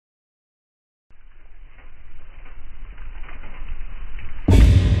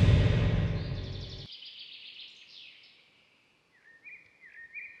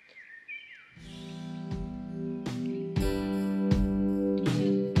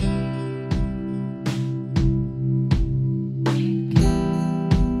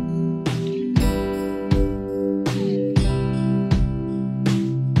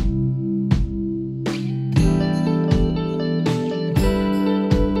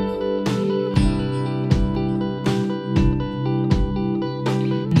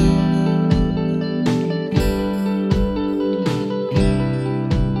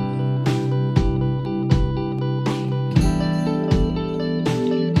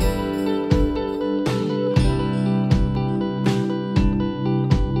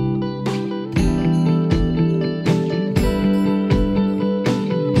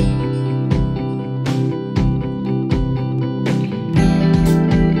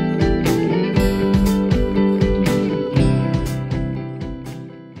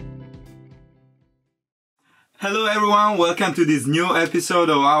everyone, welcome to this new episode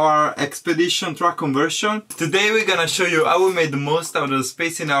of our Expedition truck conversion. Today we're gonna show you how we made the most out of the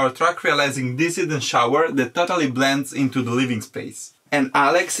space in our truck, realizing this hidden shower that totally blends into the living space. And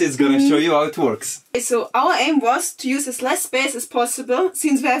Alex is gonna show you how it works. So our aim was to use as less space as possible,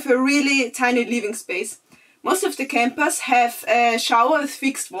 since we have a really tiny living space. Most of the campers have a shower with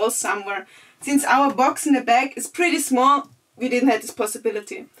fixed walls somewhere. Since our box in the back is pretty small, we didn't have this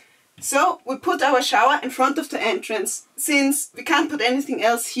possibility. So we put our shower in front of the entrance. Since we can't put anything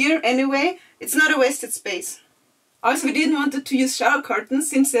else here anyway, it's not a wasted space. Also, we didn't want to use shower curtains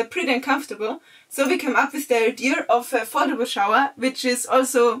since they're pretty uncomfortable, so we came up with the idea of a foldable shower, which is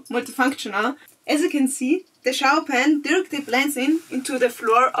also multifunctional. As you can see, the shower pan directly blends into the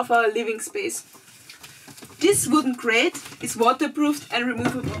floor of our living space. This wooden grate is waterproofed and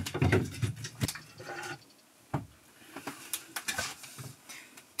removable.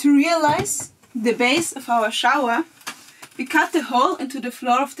 To realize the base of our shower, we cut a hole into the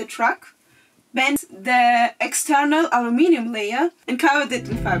floor of the truck, bent the external aluminium layer and covered it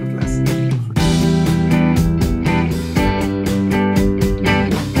in fiberglass.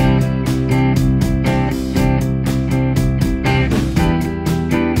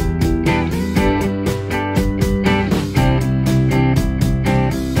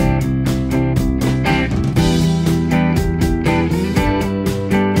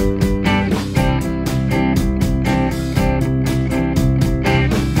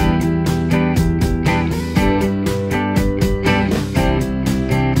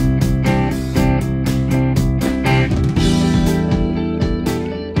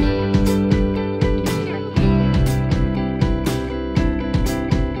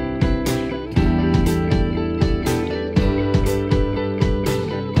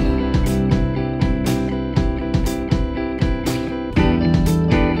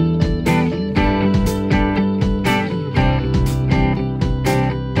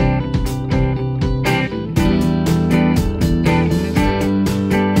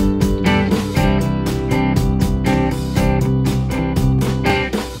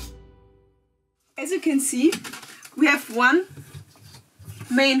 As you can see, we have one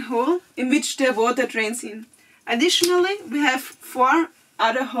main hole in which the water drains in. Additionally, we have 4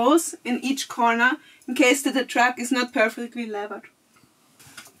 other holes in each corner in case that the truck is not perfectly leveled.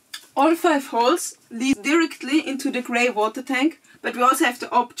 All 5 holes lead directly into the grey water tank, but we also have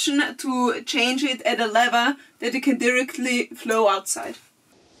the option to change it at a level that it can directly flow outside.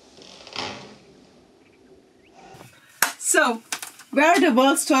 So, where are the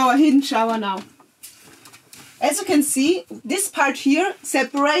walls to our hidden shower now? As you can see, this part here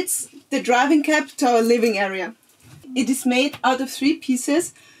separates the driving cab to our living area. It is made out of 3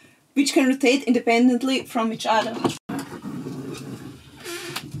 pieces, which can rotate independently from each other.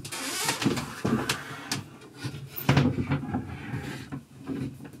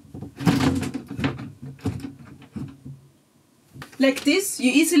 Like this,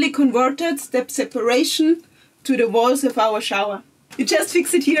 you easily converted the separation to the walls of our shower. You just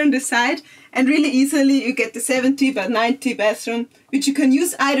fix it here on the side, and really easily you get the 70 by 90 bathroom, which you can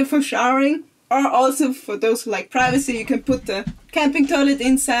use either for showering or also for those who like privacy. You can put the camping toilet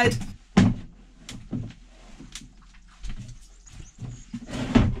inside.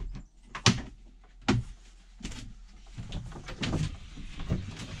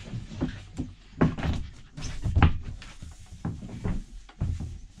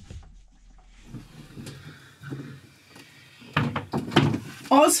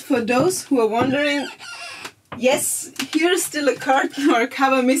 Also, for those who are wondering, yes, here's still a curtain or a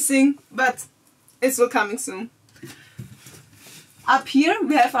cover missing, but it's all coming soon. Up here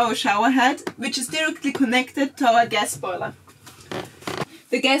we have our shower head, which is directly connected to our gas boiler.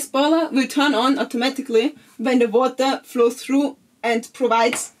 The gas boiler will turn on automatically when the water flows through and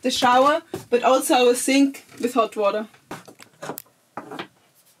provides the shower, but also our sink with hot water.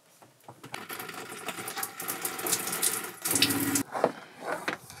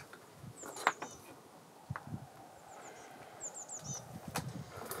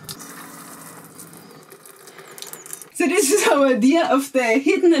 So this is our idea of the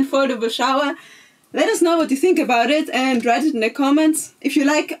hidden and foldable shower. Let us know what you think about it and write it in the comments. If you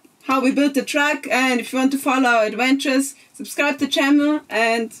like how we built the truck and if you want to follow our adventures, subscribe to the channel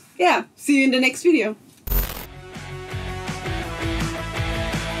and yeah, see you in the next video.